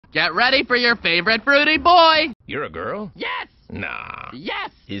Get ready for your favorite fruity boy. You're a girl? Yes. Nah.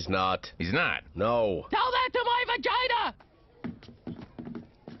 Yes. He's not. He's not. No. Tell that to my vagina.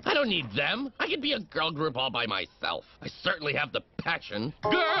 I don't need them. I can be a girl group all by myself. I certainly have the passion.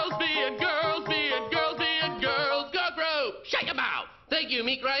 Girls being girls being girls being girls. Go group. Shake 'em out. Thank you,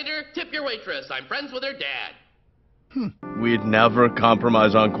 meat grinder. Tip your waitress. I'm friends with her dad. We'd never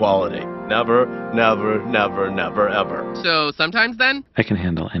compromise on quality. Never, never, never, never, ever. So sometimes then? I can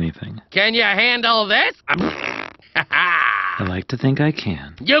handle anything. Can you handle this? I like to think I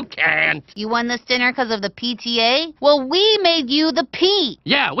can. You can't. You won this dinner because of the PTA? Well, we made you the P.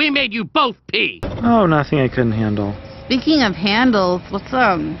 Yeah, we made you both pee. Oh, nothing I couldn't handle. Speaking of handles, what's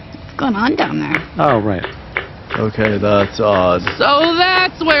going on down there? Oh, right. Okay, that's odd. So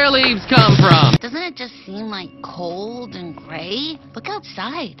that's where leaves come from. Doesn't it just seem like cold and gray? Look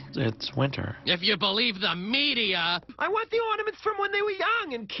outside. It's winter. If you believe the media. I want the ornaments from when they were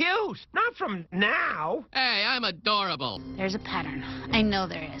young and cute, not from now. Hey, I'm adorable. There's a pattern. I know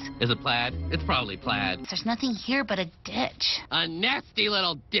there is. Is it plaid? It's probably plaid. There's nothing here but a ditch. A nasty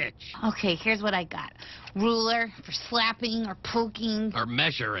little ditch. Okay, here's what I got. Ruler for slapping or poking. Or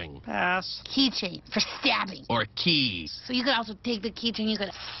measuring. Pass. Keychain for stabbing. Or keys. So you could also take the keychain, you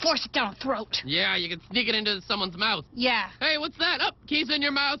could force it down a throat. Yeah, you can sneak it into someone's mouth. Yeah. Hey, what's that? Up, keys in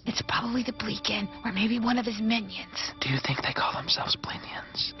your mouth. It's probably the Bleakin, or maybe one of his minions. Do you think they call themselves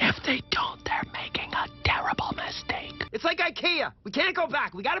Blinions? If they don't, they're making a terrible mistake. It's like IKEA. We can't go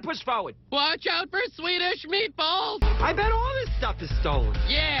back. We gotta push forward. Watch out for Swedish meatballs. I bet all this stuff is stolen.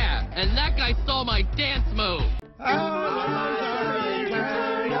 Yeah, and that guy stole my dance move.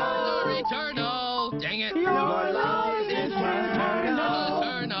 Eternal. Dang it. Your love is eternal.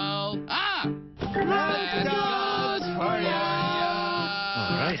 Ah! That goes for ya.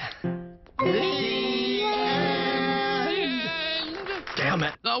 All right. Damn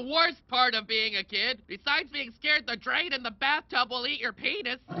it. The worst part of being a kid, besides being scared the drain in the bathtub will eat your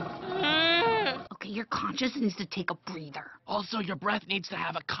penis. Okay, your conscience needs to take a breather. Also, your breath needs to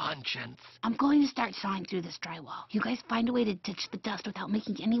have a conscience. I'm going to start sawing through this drywall. You guys find a way to ditch the dust without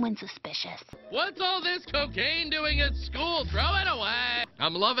making anyone suspicious. What's all this cocaine doing at school? Throw it away.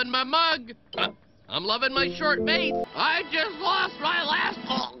 I'm loving my mug. I'm loving my short bait. I just lost my last...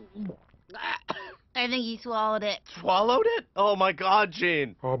 I think he swallowed it. Swallowed it? Oh my God,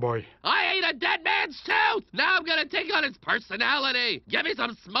 Gene. Oh, boy. I ate a dead man's tooth! Now I'm gonna take on his personality! Give me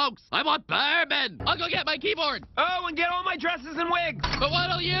some smokes! I want bourbon! I'll go get my keyboard! Oh, and get all my dresses and wigs. But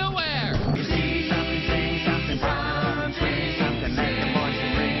what'll you wear? See something, say something, say something, let the voice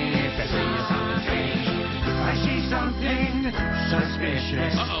ring. If I see something strange, I see something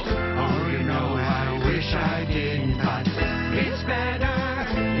suspicious. Uh-oh. Oh, you know, I wish I didn't, but it's better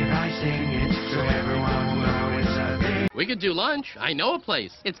if I sing it so everyone will know it's a thing. We could do lunch. I know a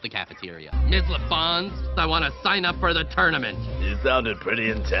place. It's the cafeteria. Ms. LaFons, I want to sign up for the tournament. You sounded pretty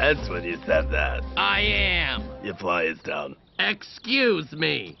intense when you said that. I am. Your fly is down. Excuse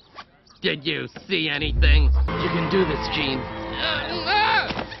me. Did you see anything? You can do this, Gene.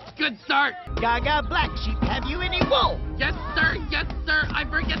 Good start. Gaga Black Sheep, have you any wool? Yes, sir. Yes, sir. I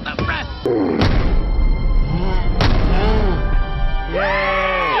forget the rest.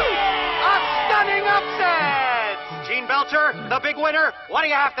 A stunning upset! Gene Belcher, the big winner. What do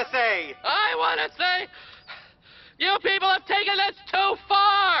you have to say? I want to say, you people have taken this too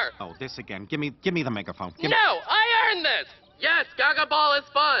far. Oh, this again. Give me the megaphone. No, I earned this. Yes, Gaga Ball is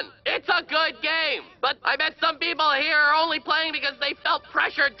fun. It's a good game. But I bet some people here are only playing because they felt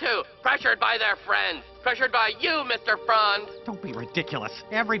pressured to. Pressured by their friends. Pressured by you, Mr. Frond. Don't be ridiculous.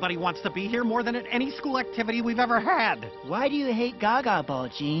 Everybody wants to be here more than at any school activity we've ever had. Why do you hate Gaga Ball,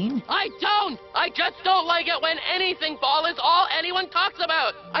 Gene? I don't. I just don't like it when anything ball is all anyone talks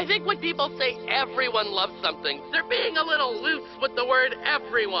about. I think when people say everyone loves something, they're being a little loose with the word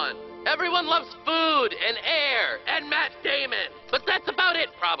everyone. Everyone loves food and air and Matt Damon. But that's about it,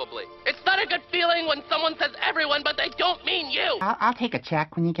 probably. It's not a good feeling when someone says everyone, but they don't mean you. I'll take a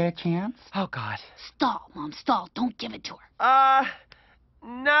check when you get a chance. Oh, God. Stall, Mom, stall. Don't give it to her.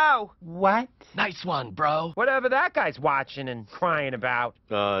 No. What? Nice one, bro. Whatever that guy's watching and crying about.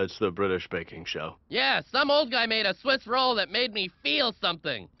 It's the British baking show. Yeah, some old guy made a Swiss roll that made me feel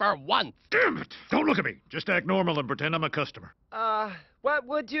something. For once. Damn it! Don't look at me. Just act normal and pretend I'm a customer. What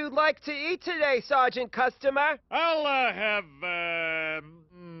would you like to eat today, Sergeant Customer? I'll, have,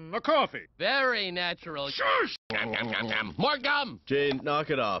 a coffee. Very natural. Shush! More gum. Gene,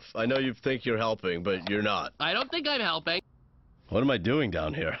 knock it off. I know you think you're helping, but you're not. I don't think I'm helping. What am I doing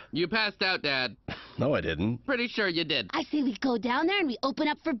down here? You passed out, Dad. No, I didn't. Pretty sure you did. I say we go down there and we open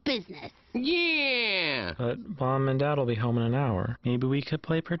up for business. Yeah! But Mom and Dad will be home in an hour. Maybe we could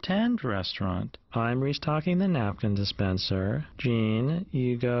play pretend restaurant. I'm restocking the napkin dispenser. Jean,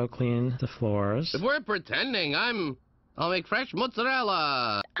 you go clean the floors. If we're pretending, I'll make fresh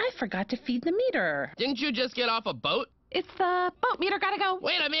mozzarella. I forgot to feed the meter. Didn't you just get off a boat? It's the boat meter gotta go.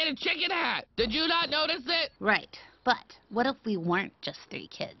 Wait a minute, chicken hat! Did you not notice it? Right. But what if we weren't just 3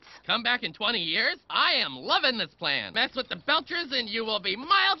 kids? Come back in 20 years? I am loving this plan. Mess with the Belchers and you will be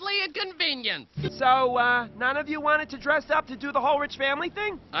mildly inconvenienced. So, none of you wanted to dress up to do the whole rich family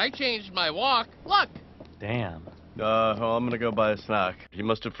thing? I changed my walk. Look! Damn. Well, I'm gonna go buy a snack. He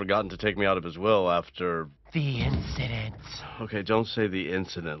must have forgotten to take me out of his will after... The incident. Okay, don't say the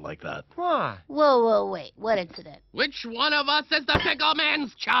incident like that. Why? Whoa, wait. What incident? Which one of us is the pickle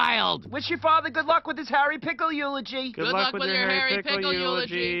man's child? Wish your father good luck with his Harry Pickle eulogy. Good luck with your Harry Pickle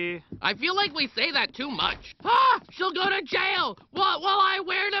eulogy. I feel like we say that too much. Ah! She'll go to jail! What will I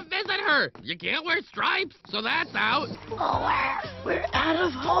wear to visit her? You can't wear stripes, so that's out. Oh, we're out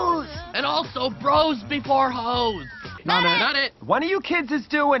of hose. And also bros before hoes. Not it. One of you kids is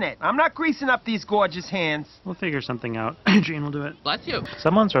doing it. I'm not greasing up these gorgeous hands. We'll figure something out. Jean will do it. Bless you.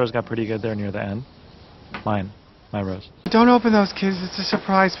 Someone's rose got pretty good there near the end. Mine. My rose. Don't open those, kids. It's a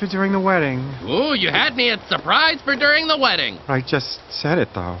surprise for during the wedding. Ooh, you had me at surprise for during the wedding. I just said it,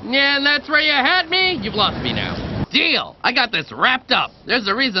 though. Yeah, and that's where you had me? You've lost me now. Deal! I got this wrapped up. There's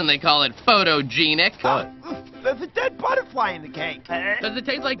a reason they call it photogenic. What? There's a dead butterfly in the cake. Does it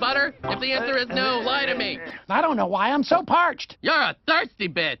taste like butter? If the answer is no, lie to me. I don't know why I'm so parched. You're a thirsty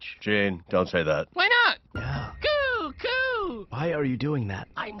bitch. Gene, don't say that. Why not? Yeah. Coo, coo. Why are you doing that?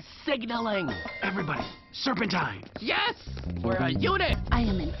 I'm signaling. Everybody, serpentine. Yes, we're a unit. I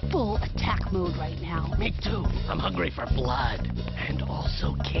am in full attack mode right now. Me too. I'm hungry for blood. And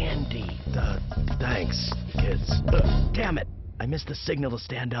also candy. Thanks, kids. Damn it. I missed the signal to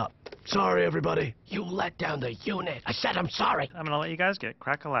stand up. Sorry, everybody. You let down the unit. I said I'm sorry. I'm gonna let you guys get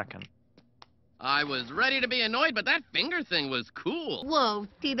crack-a-lackin'. I was ready to be annoyed, but that finger thing was cool. Whoa,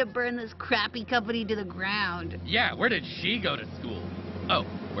 Tina burned this crappy company to the ground. Yeah, where did she go to school? Oh,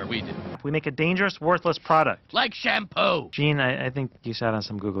 where we did. We make a dangerous, worthless product. Like shampoo. Jean, I think you sat on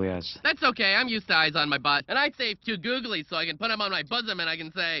some googly eyes. That's okay, I'm used to eyes on my butt. And I saved 2 googlies so I can put them on my bosom and I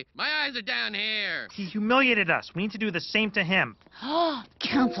can say, my eyes are down here. He humiliated us. We need to do the same to him.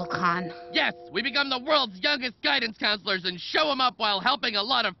 Council con. Yes, we become the world's youngest guidance counselors and show them up while helping a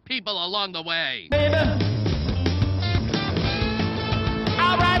lot of people along the way.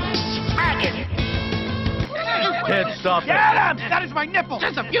 All right, smack it. Kids, stop Get him! That is my nipple!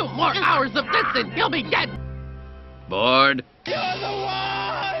 Just a few more hours of this and he'll be dead. Bored? You're the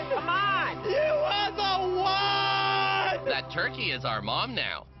one! Come on! You are the one! That turkey is our mom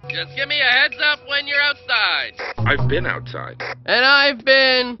now. Just give me a heads up when you're outside. I've been outside. And I've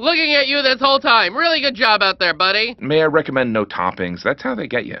been looking at you this whole time. Really good job out there, buddy. May I recommend no toppings? That's how they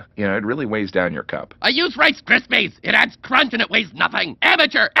get you. You know, it really weighs down your cup. I use Rice Krispies. It adds crunch and it weighs nothing.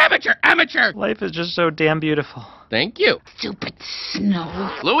 Amateur, amateur, amateur. Life is just so damn beautiful. Thank you. Stupid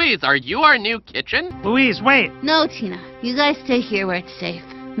snow. Louise, are you our new kitchen? Louise, wait! No, Tina. You guys stay here where it's safe.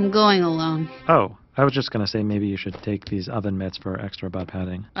 I'm going alone. Oh, I was just gonna say maybe you should take these oven mitts for extra butt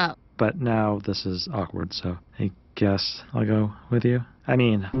padding. Oh. But now this is awkward, so I guess I'll go with you.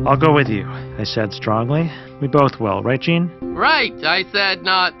 I'll go with you. I said strongly. We both will, right, Jean? Right. I said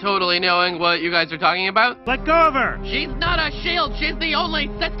not totally knowing what you guys are talking about. Let go of her! She's not a shield. She's the only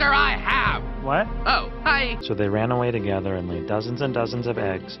sister I have. What? Oh, hi. So they ran away together and laid dozens and dozens of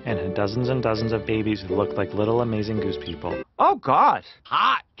eggs and had dozens and dozens of babies who looked like little amazing goose people. Oh, God.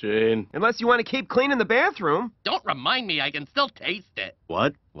 Hot. Gene. Unless you want to keep cleaning the bathroom. Don't remind me. I can still taste it.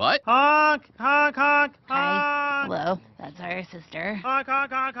 What? What? Honk, honk, honk, Hi. honk. Hello. That's our sister. Honk,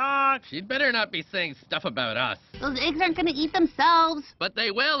 honk, honk, honk. She'd better not be saying stuff about us. Those eggs aren't gonna eat themselves. But they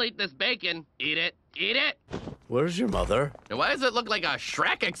will eat this bacon. Eat it. Eat it. Where's your mother? Now, why does it look like a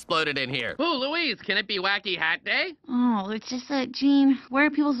Shrek exploded in here? Ooh, Louise, can it be Wacky Hat Day? Oh, it's just that, Jean, where are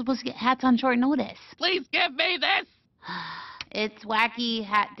people supposed to get hats on short notice? Please give me this. It's Wacky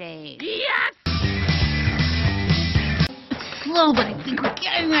Hat Day. Yes! It's slow, but I think we're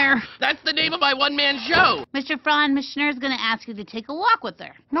getting there. That's the name of my one-man show. Mr. Frond, Miss Schnurr's gonna ask you to take a walk with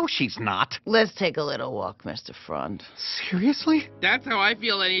her. No, she's not. Let's take a little walk, Mr. Frond. Seriously? That's how I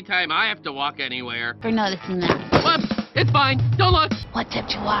feel anytime I have to walk anywhere. For noticing that. Whoops! It's fine. Don't look. What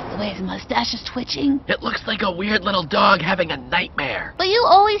tipped you off? The way his mustache is twitching? It looks like a weird little dog having a nightmare. But you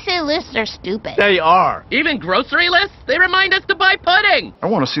always say lists are stupid. They are. Even grocery lists? They remind us to buy pudding. I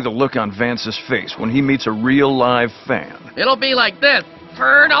want to see the look on Vance's face when he meets a real live fan. It'll be like this.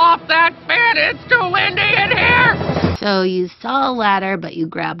 Turn off that fan. It's too windy in here. So you saw a ladder, but you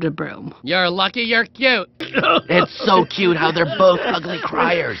grabbed a broom. You're lucky you're cute. It's so cute how they're both ugly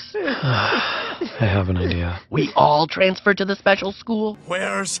criers. I have an idea. We all transferred to the special school.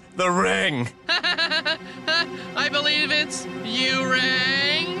 Where's the ring? I believe it's you,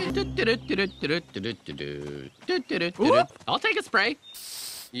 Ring. I'll take a spray.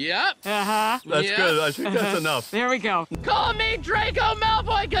 Yep. Uh-huh. That's good. I think that's enough. There we go. Call me Draco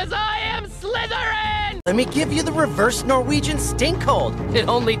Malfoy, because I am Slytherin! Let me give you the reverse Norwegian stink hold. It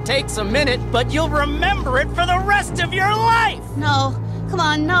only takes a minute, but you'll remember it for the rest of your life. No. Come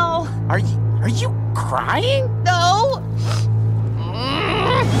on, no. Are you crying? No.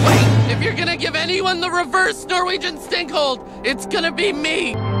 Wait, if you're gonna give anyone the reverse Norwegian stink hold, it's gonna be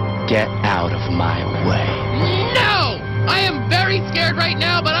me. Get out of my way. No! I am very scared right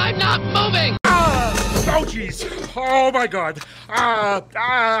now, but I'm not moving! Oh, jeez. Oh, my God.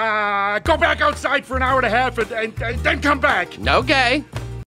 Go back outside for an hour and a half and then come back. Okay.